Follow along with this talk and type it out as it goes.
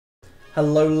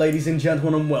Hello ladies and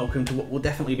gentlemen, and welcome to what will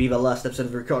definitely be the last episode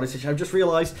of the recording session. I've just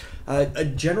realised a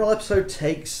general episode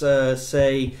takes,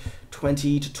 say,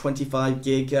 20 to 25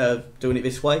 gig doing it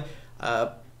this way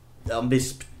on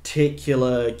this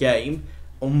particular game.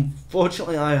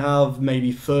 Unfortunately, I have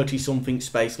maybe 30 something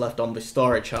space left on the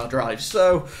storage hard drive,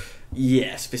 so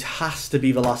yes, this has to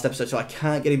be the last episode, so I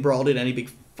can't get embroiled in any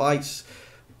big fights.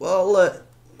 Well,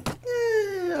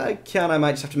 I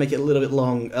might just have to make it a little bit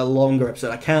a longer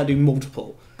episode. I can't do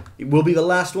multiple. It will be the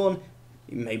last one.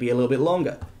 It may be a little bit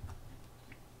longer.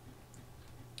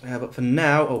 But for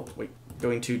now, oh wait,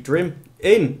 going to Drim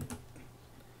in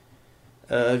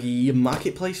the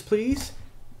marketplace, please.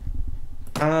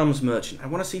 Arms merchant. I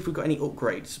want to see if we've got any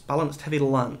upgrades. Balanced heavy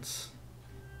lance.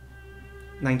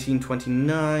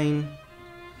 1929.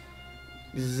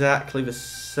 Exactly the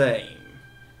same.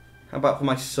 How about for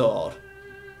my sword?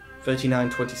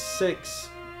 3926.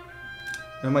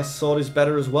 And my sword is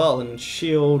better as well, and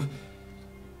shield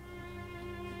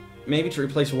maybe to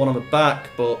replace one on the back,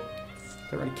 but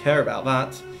I don't really care about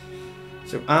that.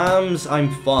 So arms, I'm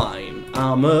fine.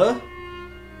 Armor,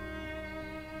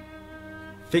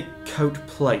 thick coat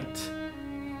plate,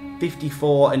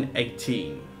 54 and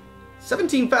 18.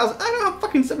 17,000. I don't have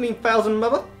fucking 17,000,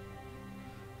 mother.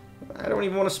 I don't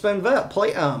even want to spend that.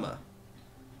 Plate armor,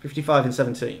 55 and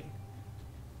 17.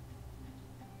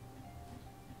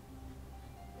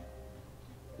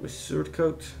 With sword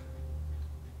coat.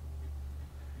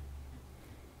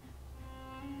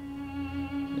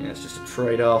 Yeah, it's just a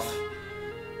trade-off.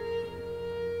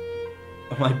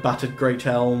 My battered great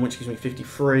helm, which gives me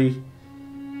 53.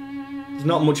 There's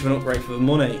not much of an upgrade for the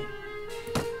money.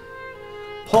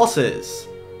 Horses.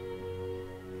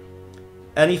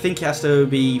 Anything has to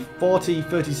be 40,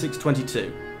 36,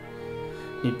 22.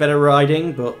 Need better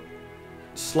riding, but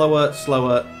slower,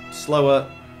 slower,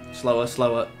 slower, slower,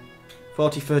 slower.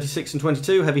 40, 36 and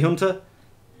 22, heavy hunter,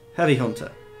 heavy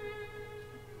hunter.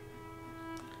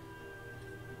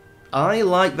 I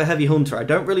like the heavy hunter. I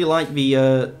don't really like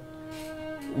the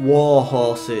war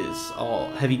horses or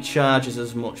heavy chargers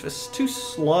as much. It's too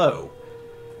slow.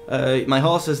 My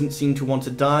horse doesn't seem to want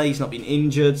to die. He's not been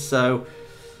injured, so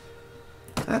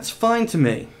that's fine to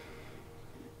me.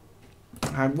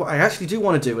 What I actually do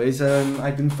want to do is,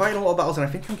 I've been fighting a lot of battles and I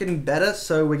think I'm getting better,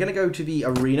 so we're going to go to the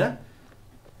arena.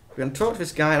 We're going to talk to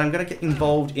this guy, and I'm going to get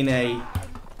involved in a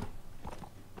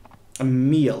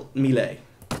melee.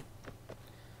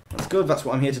 That's good, that's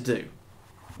what I'm here to do.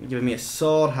 You're giving me a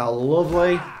sword, how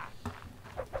lovely.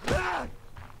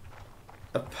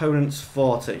 Opponent's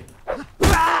 40.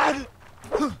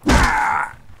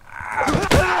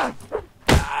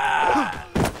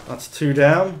 That's 2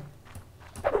 down.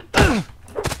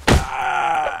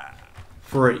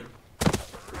 3.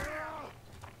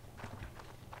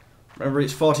 Remember,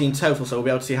 it's 40 in total, so we'll be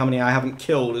able to see how many I haven't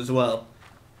killed as well.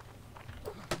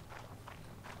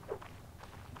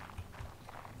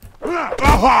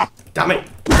 Damn it!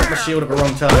 Put my shield at the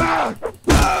wrong time.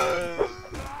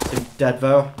 He's dead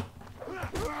though.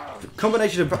 The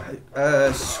combination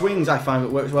of swings I find that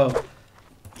works well.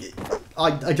 I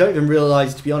don't even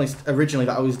realise, to be honest, originally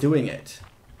that I was doing it.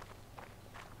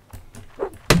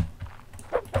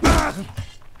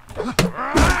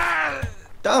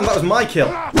 Damn, that was my kill.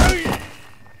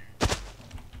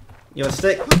 You have a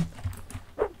stick.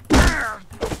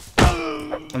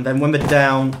 And then when they're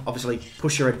down, obviously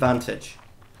push your advantage.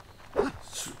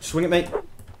 Swing at me.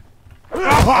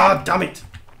 Ah, damn it.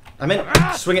 I meant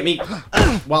swing at me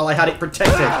while I had it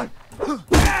protected.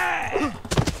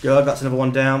 Good, that's another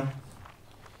one down.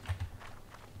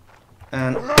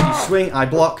 And you swing, I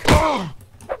block.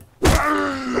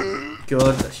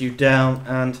 Good, that's you down,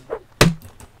 and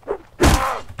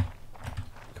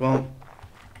come on.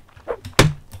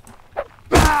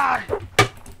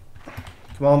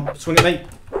 Come on, swing at me.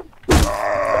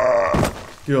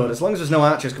 Good, as long as there's no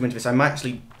archers coming to this, I'm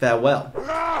actually there well.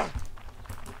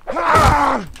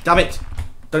 Damn it!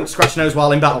 Don't scratch your nose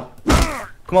while in battle.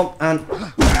 Come on, and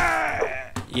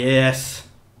yes.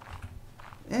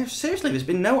 Yeah, seriously, there's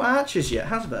been no archers yet,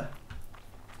 has there?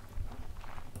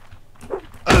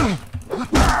 I'll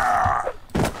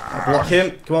block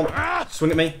him. Come on,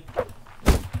 swing at me.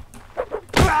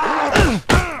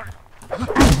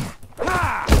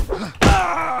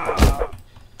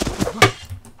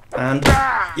 And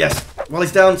yes, while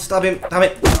he's down, stab him. Damn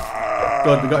it!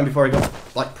 Good, we got him before he got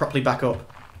like properly back up.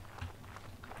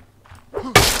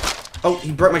 Oh,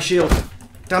 he broke my shield.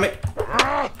 Damn it!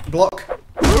 Block.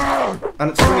 And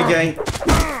it's swing again.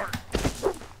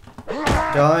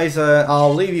 Guys,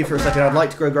 I'll leave you for a second. I'd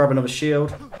like to go grab another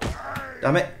shield.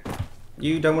 Damn it!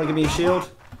 You don't want to give me a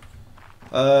shield?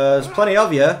 There's plenty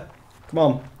of you. Come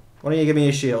on. Why don't you give me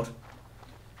a shield?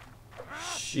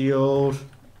 Shield.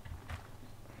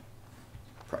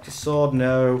 Practice sword,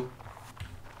 no.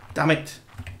 Damn it.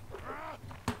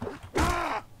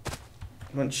 I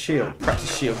want shield.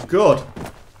 Practice shield. Good.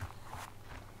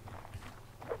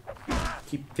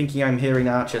 Keep thinking I'm hearing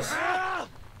archers.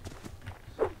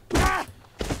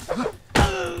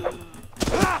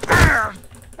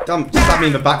 Don't stab me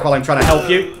in the back while I'm trying to help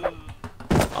you.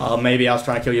 Oh, maybe I was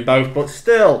trying to kill you both, but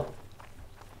still.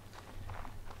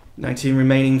 19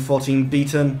 remaining, 14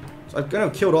 beaten. So I'm going to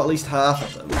have killed at least half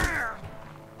of them.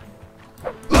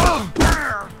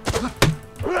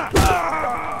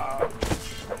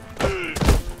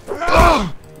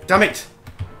 Damn it!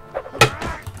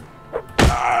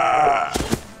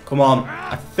 Come on.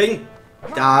 I think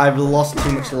I've lost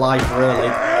too much life, really.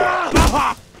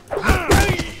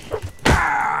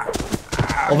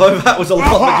 Although that was a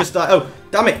lot that just died. Oh,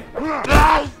 damn it!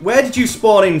 Where did you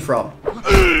spawn in from?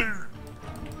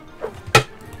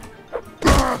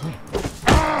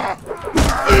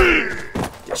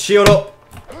 Get shield up!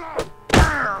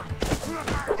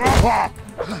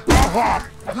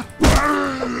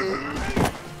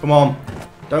 Come on.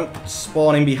 Don't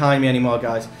spawn in behind me anymore,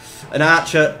 guys. An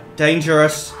archer.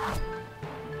 Dangerous.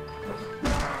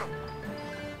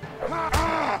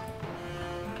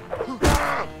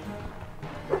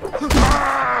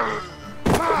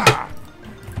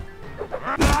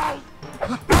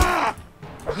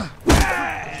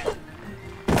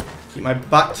 Keep my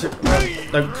back to...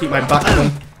 Don't keep my back to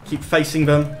them. Keep facing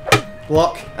them.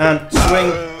 Block and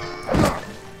swing.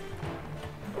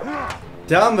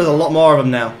 Damn, there's a lot more of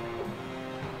them now.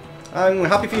 I'm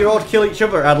happy for you all to kill each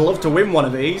other. I'd love to win one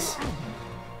of these.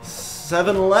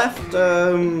 7 left.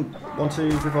 1,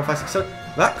 2, 3, 4, 5, 6, 7.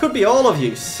 That could be all of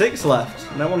you. 6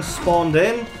 left. No one spawned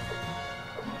in.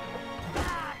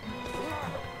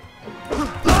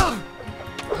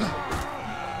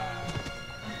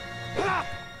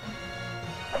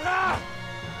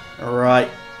 Alright.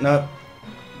 No.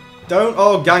 Don't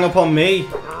all gang up on me.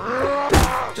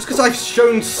 Just because I've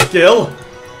shown skill.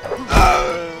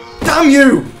 Damn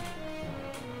you!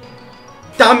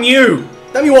 Damn you!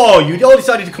 Damn you all! You all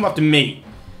decided to come after me.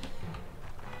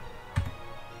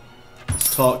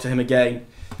 Let's talk to him again.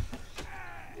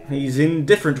 He's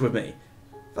indifferent with me.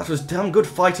 That was damn good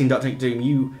fighting, Dr. Doom.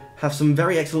 You have some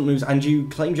very excellent moves, and you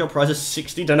claimed your prize of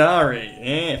 60 denarii.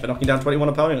 Yeah, for knocking down 21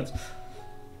 opponents.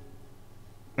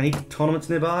 Any tournaments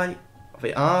nearby?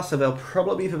 They are, so they'll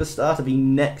probably be for the start of the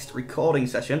next recording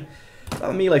session. That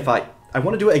a melee fight. I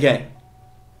want to do it again.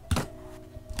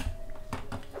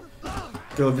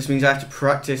 Good, this means I have to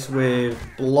practice with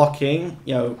blocking,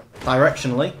 you know,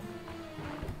 directionally.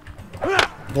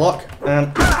 Block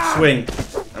and swing.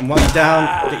 And while you're down,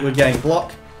 I'll get you again.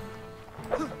 Block.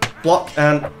 Block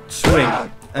and swing.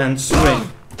 And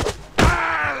swing.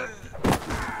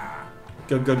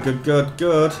 Good, good, good, good,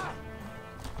 good.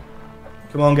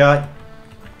 Come on, guy.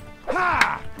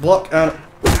 Block and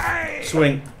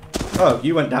swing. Oh,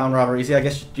 you went down rather easy. I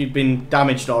guess you've been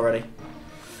damaged already.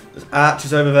 There's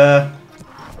archers over there.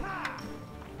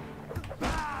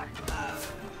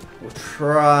 We'll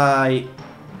try...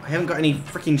 I haven't got any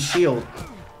freaking shield.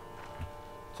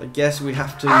 So I guess we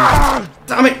have to...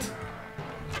 Damn it!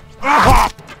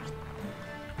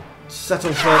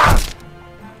 Settle for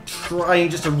trying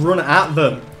just to run at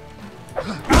them.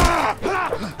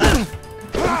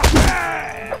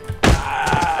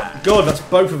 Good, that's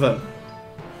both of them.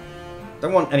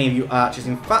 Don't want any of you archers.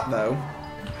 In fact, though...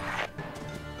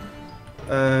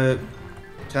 can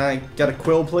I get a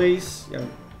quill, please? You know,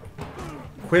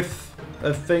 whiff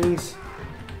of things?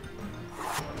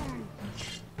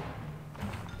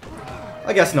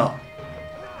 I guess not.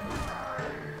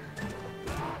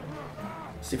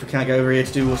 See if we can't get over here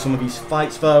to do some of these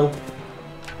fights, though.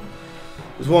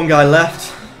 There's one guy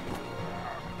left.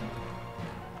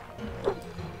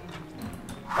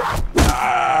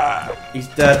 He's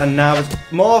dead, and now there's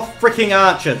more freaking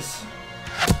archers.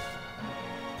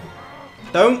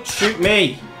 Don't shoot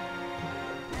me.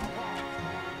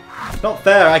 It's not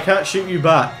fair, I can't shoot you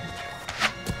back.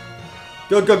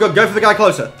 Good, good, good. Go for the guy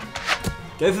closer.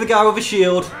 Go for the guy with a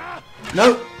shield.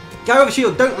 No, guy with a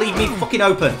shield, don't leave me fucking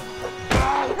open.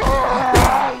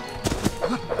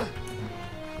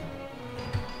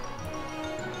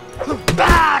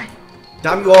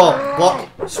 Damn you all. Block,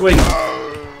 swing.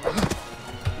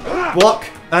 Block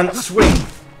and swing.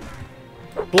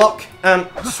 Block and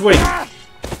swing.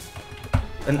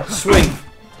 And swing.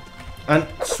 And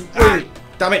swing.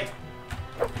 Damn it.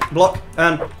 Block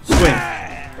and swing.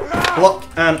 Block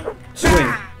and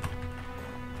swing.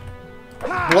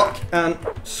 Block and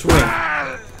swing.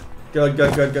 Good,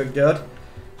 good, good, good, good.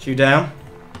 Shoot down.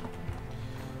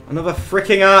 Another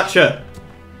freaking archer.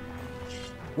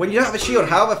 When you don't have a shield,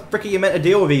 how the frick are you meant to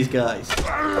deal with these guys?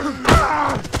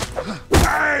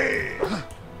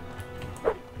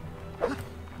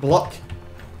 Block.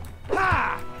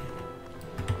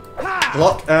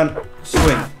 Block and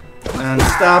swing. And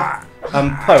stab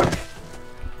and poke.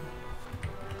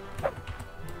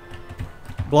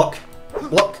 Block.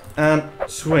 Block and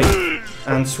swing.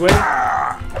 And swing.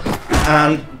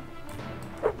 And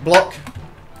block.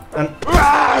 And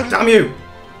damn you!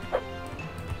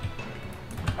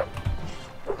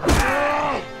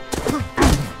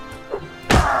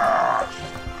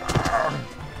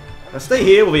 I stay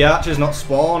here will the archers not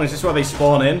spawn? Is this where they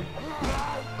spawn in?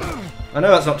 I know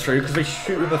that's not true because they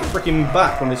shoot with a freaking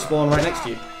back when they spawn right next to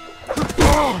you.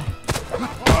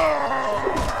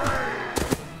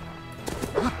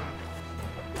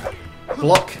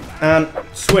 Block and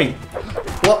swing.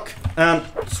 Block and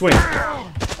swing.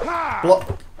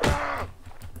 Block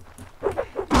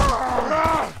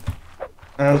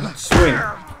and swing.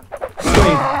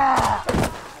 Swing.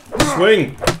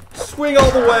 Swing. Swing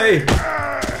all the way.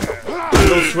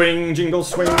 Jingle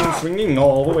swing, swinging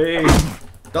all the way.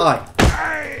 Die.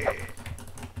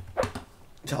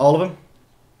 To all of them?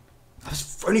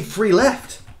 There's only 3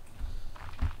 left.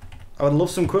 I would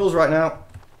love some quills right now.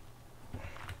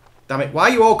 Damn it, why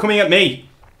are you all coming at me?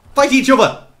 Fight each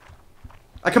other!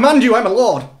 I command you, I'm a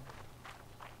lord.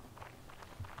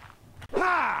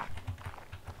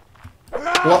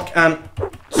 Block and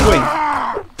swing.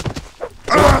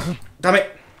 Block. Damn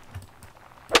it.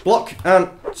 Block and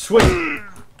swing.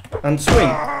 And swing.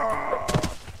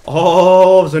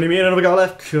 Oh, there's only me and another guy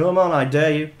left. Come on, I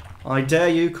dare you. I dare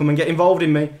you. Come and get involved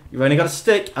in me. You've only got a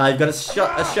stick. I've got a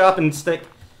sharpened stick.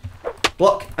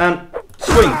 Block and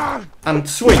swing. And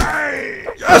swing.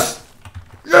 Yes!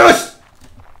 Yes!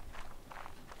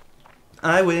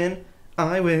 I win.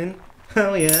 I win.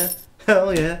 Hell yeah.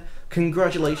 Hell yeah.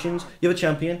 Congratulations. You're the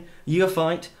champion. Your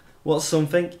fight was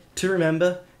something to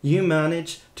remember. You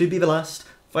managed to be the last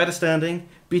fighter standing,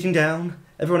 beating down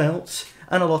everyone else,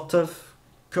 and a lot of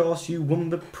course you won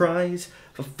the prize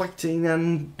for fighting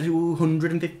and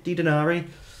 250 denarii.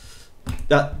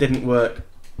 That didn't work.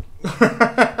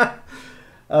 I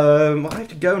have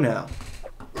to go now.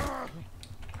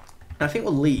 I think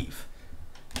we'll leave.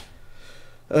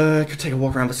 Could take a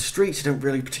walk around the streets. I don't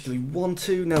really particularly want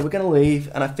to. No, we're going to leave,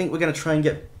 and I think we're going to try and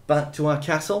get back to our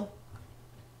castle.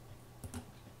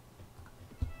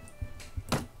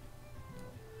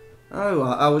 Oh,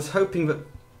 I was hoping that...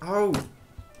 Oh.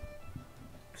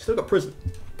 Still got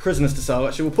prisoners to sell.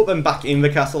 Actually, we'll put them back in the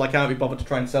castle. I can't be bothered to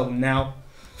try and sell them now.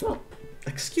 Oh,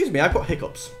 excuse me, I've got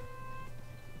hiccups.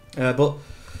 But,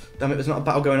 damn it, there's not a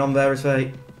battle going on there, is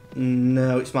there?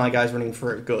 No, it's my guys running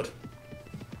through. Good.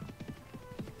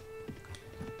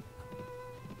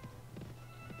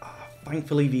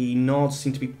 Thankfully, the Nords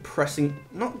seem to be pressing...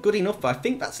 Not good enough, but I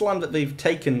think that's land that they've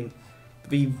taken...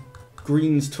 The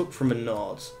Greens took from the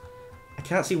Nords. I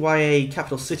can't see why a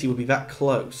capital city would be that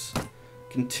close.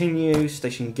 Continue,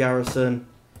 station garrison.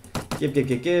 Give, give,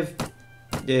 give, give.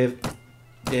 Give,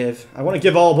 give. I want to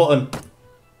give all button.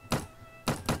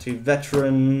 2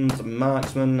 veterans, a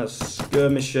marksman, a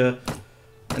skirmisher,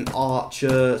 an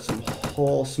archer, some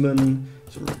horsemen,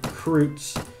 some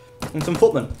recruits, and some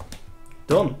footmen.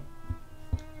 Done.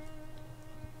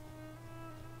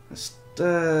 Let's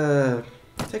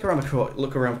take around the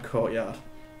look around the courtyard.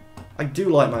 I do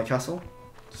like my castle.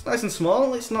 It's nice and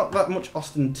small. It's not that much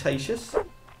ostentatious.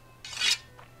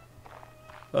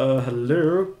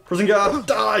 Hello, prison guard,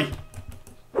 die!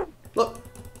 Look,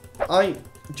 I'm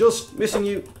just missing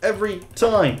you every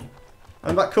time.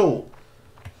 I'm that cool.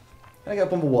 Can I get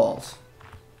up on the walls?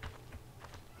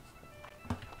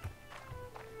 I'd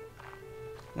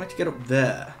like to get up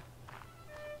there.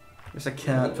 Guess I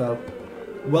can't though.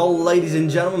 Well, ladies and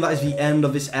gentlemen, that is the end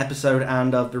of this episode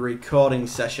and of the recording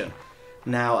session.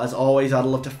 Now, as always, I'd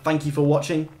love to thank you for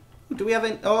watching. Do we have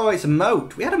any... Oh, it's a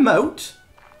moat. We had a moat.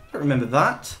 I don't remember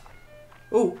that.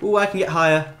 Oh, I can get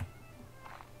higher.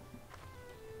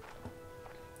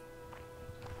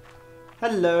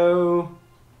 Hello.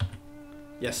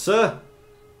 Yes, sir.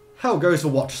 How goes the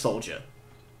watch, soldier?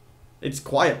 It's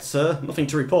quiet, sir. Nothing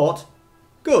to report.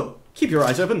 Good. Keep your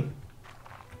eyes open.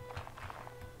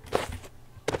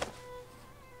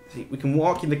 See, we can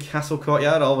walk in the castle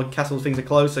courtyard. All the castle things are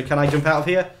closed, so can I jump out of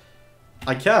here?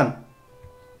 I can.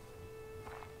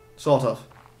 Sort of.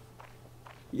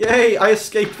 Yay, I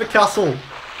escaped the castle.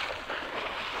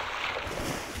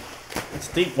 It's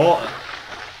deep water.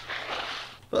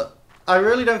 But I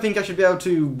really don't think I should be able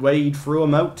to wade through a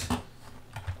moat.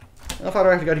 How far do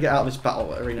I have to go to get out of this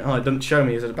battle arena? Oh, it doesn't show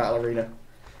me as a battle arena.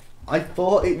 I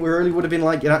thought it really would have been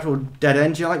like an actual dead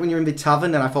end, you know, like when you're in the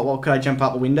tavern, and I thought, well, could I jump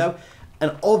out the window?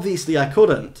 And obviously I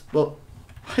couldn't, but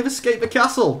I've escaped the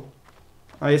castle.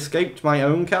 I escaped my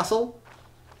own castle.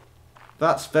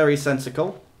 That's very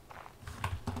sensical.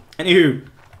 Anywho,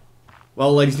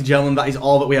 well, ladies and gentlemen, that is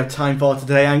all that we have time for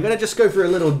today. I'm going to just go for a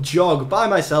little jog by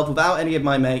myself without any of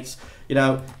my mates. You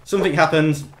know, something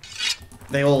happens,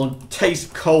 they all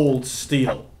taste cold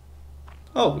steel.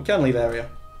 Oh, we can leave area.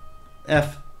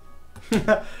 F.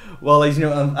 Well, ladies and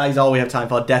gentlemen, that is all we have time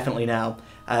for, definitely now.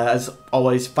 As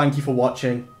always, thank you for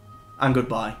watching, and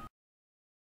goodbye.